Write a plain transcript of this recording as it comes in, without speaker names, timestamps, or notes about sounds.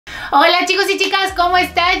Hola chicos y chicas, ¿cómo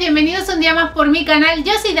estáis? Bienvenidos un día más por mi canal.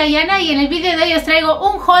 Yo soy Diana y en el vídeo de hoy os traigo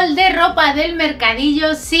un haul de ropa del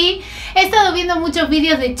mercadillo. Sí, he estado viendo muchos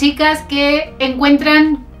vídeos de chicas que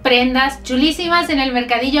encuentran prendas chulísimas en el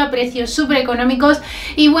mercadillo a precios súper económicos.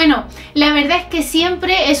 Y bueno, la verdad es que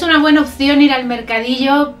siempre es una buena opción ir al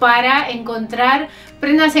mercadillo para encontrar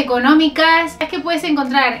prendas económicas. Es que puedes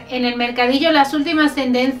encontrar en el mercadillo las últimas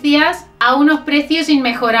tendencias a unos precios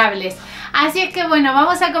inmejorables. Así es que bueno,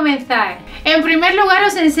 vamos a comenzar. En primer lugar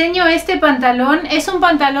os enseño este pantalón. Es un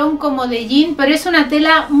pantalón como de jean, pero es una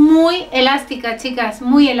tela muy elástica, chicas,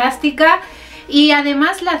 muy elástica. Y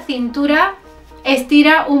además la cintura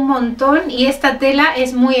estira un montón y esta tela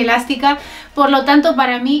es muy elástica. Por lo tanto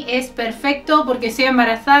para mí es perfecto porque estoy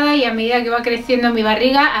embarazada y a medida que va creciendo mi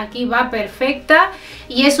barriga aquí va perfecta.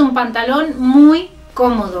 Y es un pantalón muy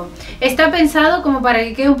cómodo. Está pensado como para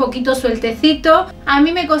que quede un poquito sueltecito. A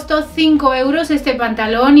mí me costó 5 euros este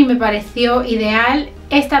pantalón y me pareció ideal.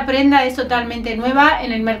 Esta prenda es totalmente nueva.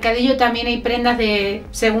 En el mercadillo también hay prendas de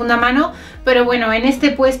segunda mano, pero bueno, en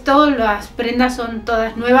este puesto las prendas son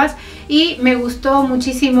todas nuevas y me gustó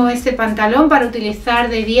muchísimo este pantalón para utilizar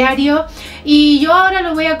de diario. Y yo ahora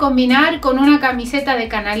lo voy a combinar con una camiseta de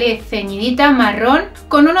canalé ceñidita marrón,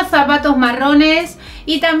 con unos zapatos marrones.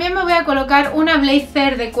 Y también me voy a colocar una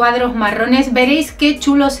blazer de cuadros marrones. Veréis qué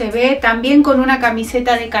chulo se ve, también con una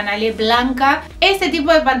camiseta de canalé blanca. Este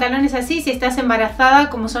tipo de pantalones así, si estás embarazada,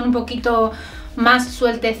 como son un poquito más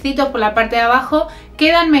sueltecitos por la parte de abajo,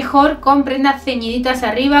 quedan mejor con prendas ceñiditas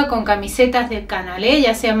arriba, con camisetas de canalé,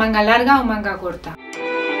 ya sea manga larga o manga corta.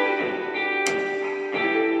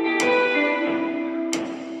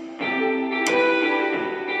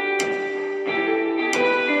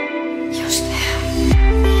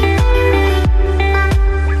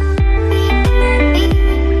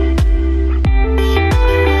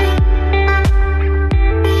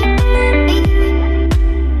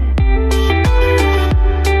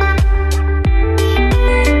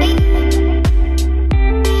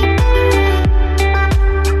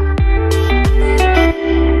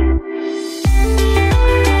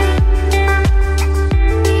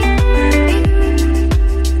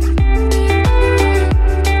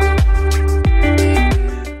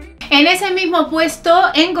 Puesto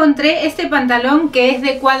encontré este pantalón que es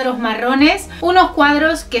de cuadros marrones, unos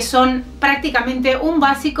cuadros que son prácticamente un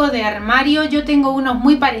básico de armario. Yo tengo unos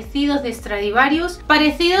muy parecidos de Stradivarius,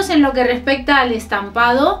 parecidos en lo que respecta al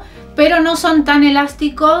estampado, pero no son tan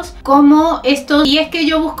elásticos como estos. Y es que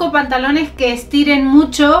yo busco pantalones que estiren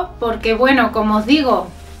mucho porque bueno, como os digo,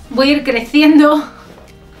 voy a ir creciendo.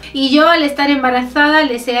 Y yo al estar embarazada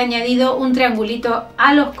les he añadido un triangulito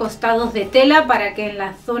a los costados de tela para que en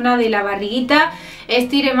la zona de la barriguita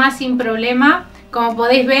estire más sin problema. Como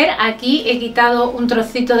podéis ver, aquí he quitado un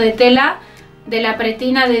trocito de tela de la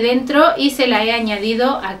pretina de dentro y se la he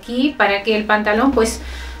añadido aquí para que el pantalón, pues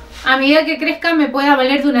a medida que crezca, me pueda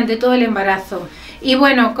valer durante todo el embarazo. Y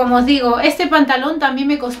bueno, como os digo, este pantalón también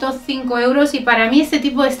me costó 5 euros y para mí este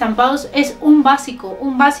tipo de estampados es un básico,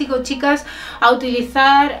 chicas, a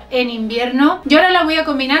utilizar en invierno. Yo ahora la voy a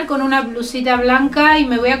combinar con una blusita blanca y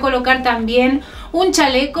me voy a colocar también un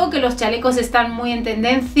chaleco, que los chalecos están muy en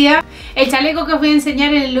tendencia. El chaleco que os voy a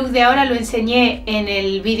enseñar en el look de ahora lo enseñé en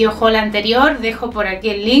el vídeo haul anterior, dejo por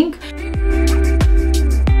aquí el link.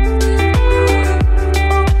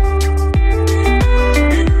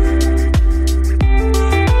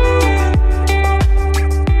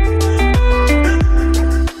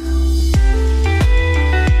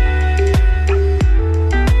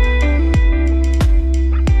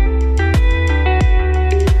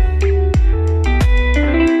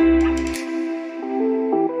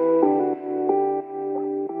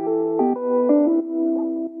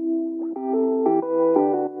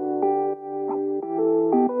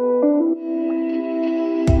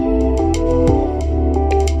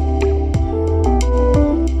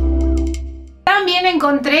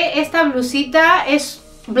 Encontré esta blusita, es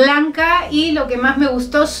blanca y lo que más me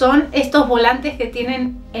gustó son estos volantes que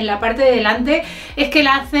tienen en la parte de delante. Es que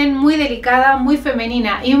la hacen muy delicada, muy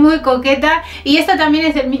femenina y muy coqueta. Y esta también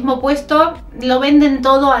es del mismo puesto, lo venden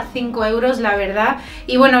todo a 5 euros, la verdad.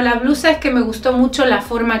 Y bueno, la blusa es que me gustó mucho la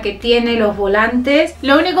forma que tiene, los volantes.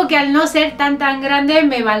 Lo único que al no ser tan grande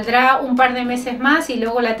me valdrá un par de meses más y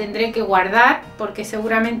luego la tendré que guardar porque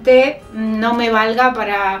seguramente no me valga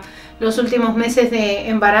para los últimos meses de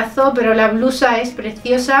embarazo, pero la blusa es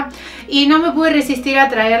preciosa y no me pude resistir a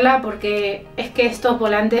traerla porque es que estos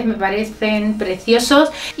volantes me parecen preciosos.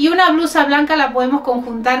 Y una blusa blanca la podemos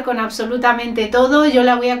conjuntar con absolutamente todo. Yo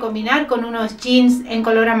la voy a combinar con unos jeans en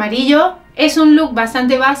color amarillo. Es un look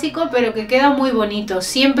bastante básico pero que queda muy bonito.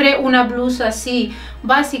 Siempre una blusa así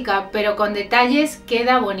básica pero con detalles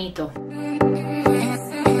queda bonito.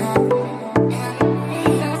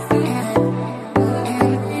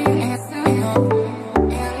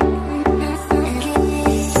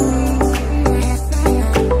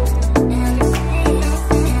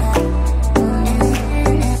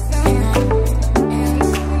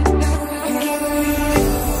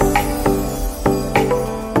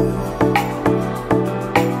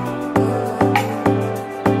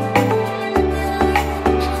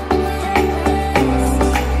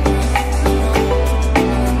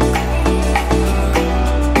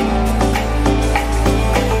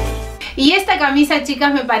 Y esta camisa,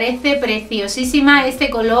 chicas, me parece preciosísima.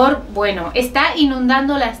 Este color, bueno, está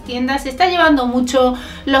inundando las tiendas. Se está llevando mucho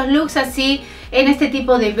los looks así en este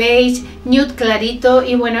tipo de beige, nude clarito.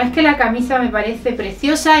 Y bueno, es que la camisa me parece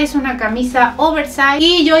preciosa. Es una camisa oversize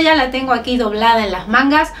y yo ya la tengo aquí doblada en las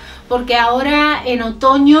mangas porque ahora en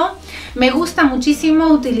otoño me gusta muchísimo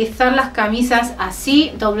utilizar las camisas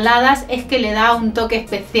así dobladas. Es que le da un toque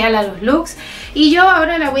especial a los looks. Y yo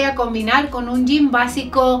ahora la voy a combinar con un jean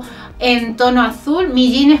básico en tono azul.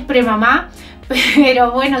 Mi jean es premamá,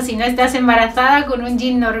 pero bueno, si no estás embarazada, con un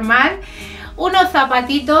jean normal, unos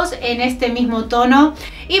zapatitos en este mismo tono.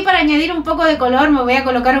 Y para añadir un poco de color me voy a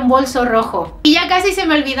colocar un bolso rojo. Y ya casi se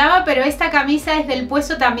me olvidaba, pero esta camisa es del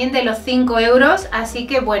puesto también de los 5 euros, así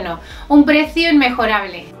que bueno, un precio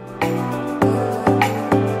inmejorable.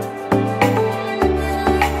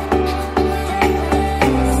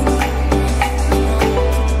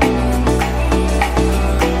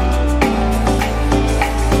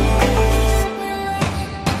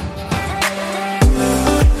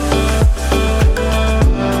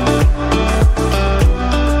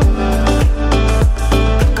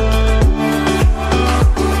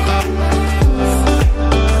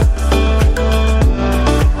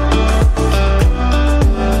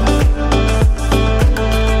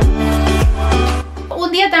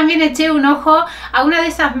 También eché un ojo a una de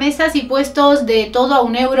esas mesas y puestos de todo a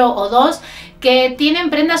 1 euro o 2 que tienen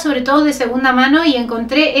prendas sobre todo de segunda mano, y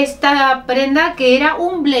encontré esta prenda que era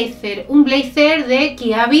un blazer de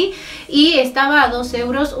Kiabi y estaba a 2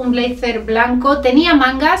 euros, un blazer blanco, tenía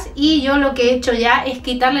mangas y yo lo que he hecho ya es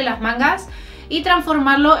quitarle las mangas y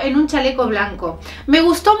transformarlo en un chaleco blanco. Me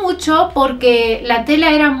gustó mucho porque la tela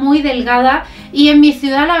era muy delgada y en mi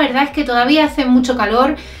ciudad la verdad es que todavía hace mucho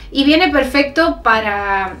calor y viene perfecto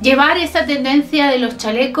para llevar esta tendencia de los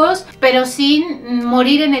chalecos pero sin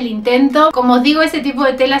morir en el intento. Como os digo, este tipo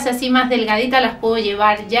de telas así más delgaditas las puedo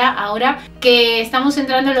llevar ya ahora que estamos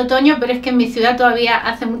entrando el otoño, pero es que en mi ciudad todavía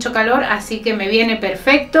hace mucho calor, así que me viene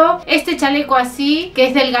perfecto. Este chaleco así que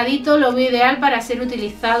es delgadito lo veo ideal para ser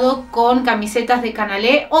utilizado con camisetas de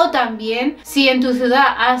canalé, o también si en tu ciudad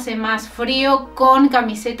hace más frío con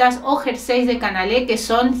camisetas o jerseys de canalé que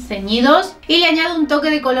son ceñidos, y le añado un toque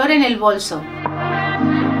de color en el bolso.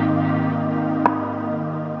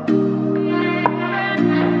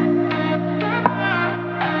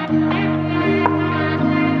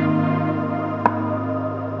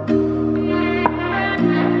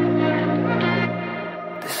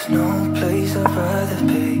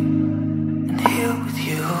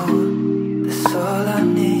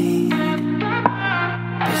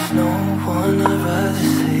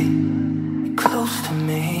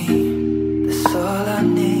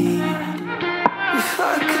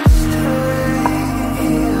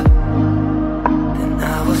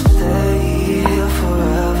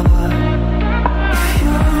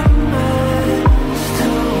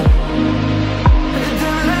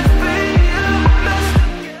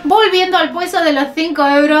 Volviendo al puesto de los 5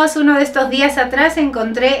 euros, uno de estos días atrás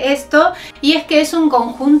encontré esto, y es que es un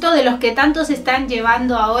conjunto de los que tanto se están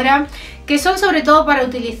llevando ahora, que son sobre todo para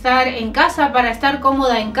utilizar en casa, para estar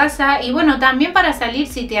cómoda en casa y bueno, también para salir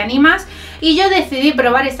si te animas. Y yo decidí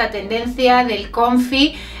probar esta tendencia del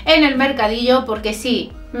comfy en el mercadillo porque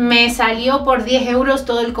sí, me salió por 10 euros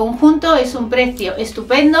todo el conjunto. Es un precio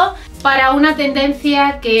estupendo para una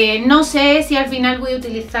tendencia que no sé si al final voy a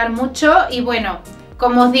utilizar mucho. Y bueno,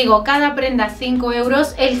 como os digo, cada prenda 5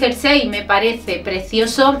 euros. El jersey me parece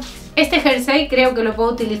precioso. Este jersey creo que lo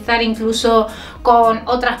puedo utilizar incluso con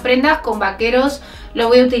otras prendas, con vaqueros. lo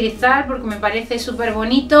voy a utilizar porque me parece súper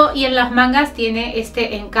bonito, y en las mangas tiene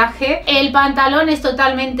este encaje. El pantalón es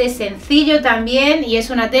totalmente sencillo también y es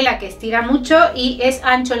una tela que estira mucho y es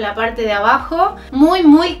ancho en la parte de abajo. Muy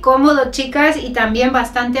cómodo, chicas, y también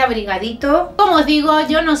bastante abrigadito. Como os digo,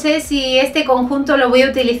 yo no sé si este conjunto lo voy a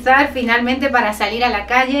utilizar finalmente para salir a la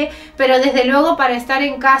calle, pero desde luego para estar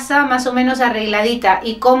en casa más o menos arregladita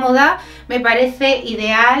y cómoda me parece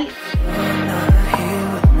ideal.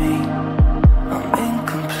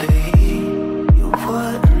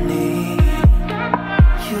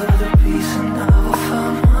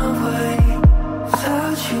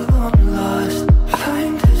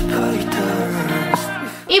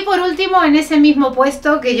 Y por último, en ese mismo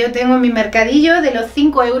puesto que yo tengo en mi mercadillo de los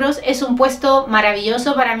 5 euros, es un puesto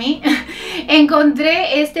maravilloso para mí,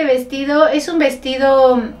 encontré este vestido. Es un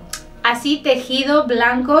vestido así tejido,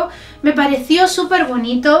 blanco, me pareció súper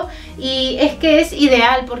bonito y es que es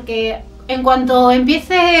ideal porque en cuanto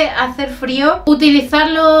empiece a hacer frío,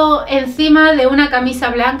 utilizarlo encima de una camisa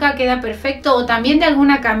blanca queda perfecto, o también de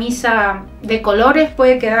alguna camisa de colores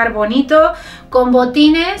puede quedar bonito, con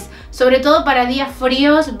botines, sobre todo para días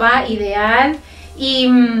fríos va ideal. Y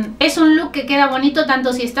es un look que queda bonito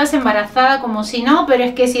tanto si estás embarazada como si no, pero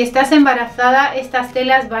es que si estás embarazada estas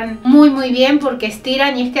telas van muy bien porque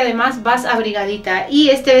estiran y es que además vas abrigadita. Y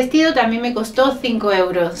este vestido también me costó 5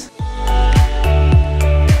 euros.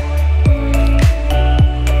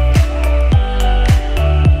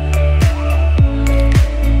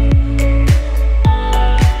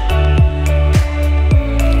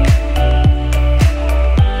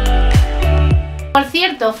 Por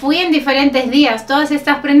cierto, fui en diferentes días, todas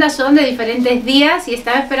estas prendas son de diferentes días y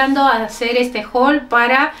estaba esperando a hacer este haul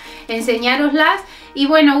para enseñároslas. Y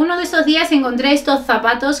bueno, uno de esos días encontré estos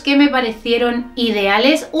zapatos que me parecieron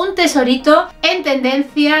ideales, un tesorito en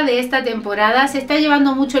tendencia de esta temporada. Se está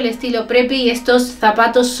llevando mucho el estilo preppy y estos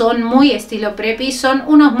zapatos son muy estilo preppy, son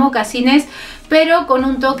unos mocasines pero con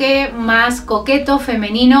un toque más coqueto,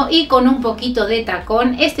 femenino y con un poquito de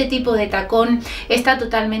tacón. Este tipo de tacón está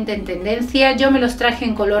totalmente en tendencia. Yo me los traje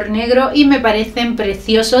en color negro y me parecen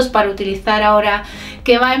preciosos para utilizar ahora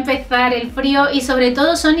que va a empezar el frío, y sobre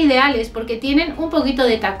todo son ideales porque tienen un poquito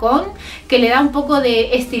de tacón que le da un poco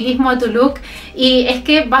de estilismo a tu look y es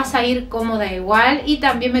que vas a ir cómoda igual, y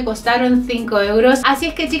también me costaron 5 euros. Así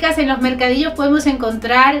es que, chicas, en los mercadillos podemos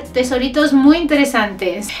encontrar tesoritos muy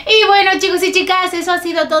interesantes. Y bueno, chicos y chicas, eso ha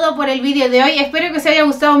sido todo por el vídeo de hoy. Espero que os haya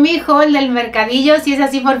gustado mi haul del mercadillo. Si es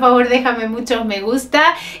así, por favor déjame muchos me gusta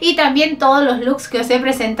y también todos los looks que os he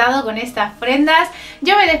presentado con estas prendas.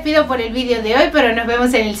 Yo me despido por el vídeo de hoy, pero nos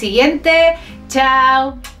vemos en el siguiente.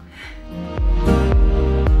 Chao.